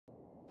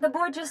The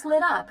board just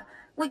lit up.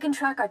 We can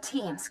track our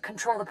teams,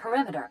 control the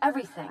perimeter,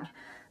 everything.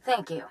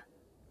 Thank you.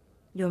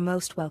 You're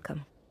most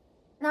welcome.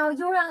 Now,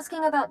 you're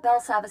asking about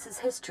Belsavis's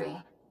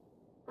history.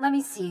 Let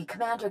me see,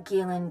 Commander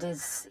Gieland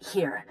is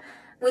here,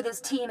 with his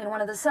team in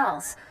one of the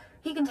cells.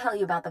 He can tell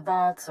you about the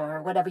vaults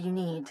or whatever you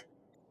need.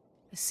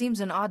 It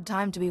seems an odd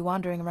time to be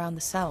wandering around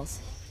the cells.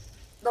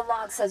 The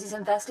log says he's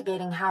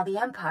investigating how the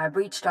Empire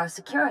breached our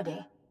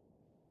security.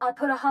 I'll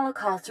put a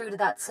holocall through to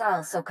that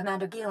cell so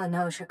Commander Gieland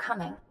knows you're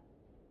coming.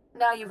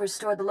 Now you've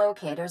restored the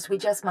locators, we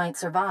just might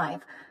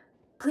survive.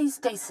 Please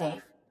stay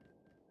safe.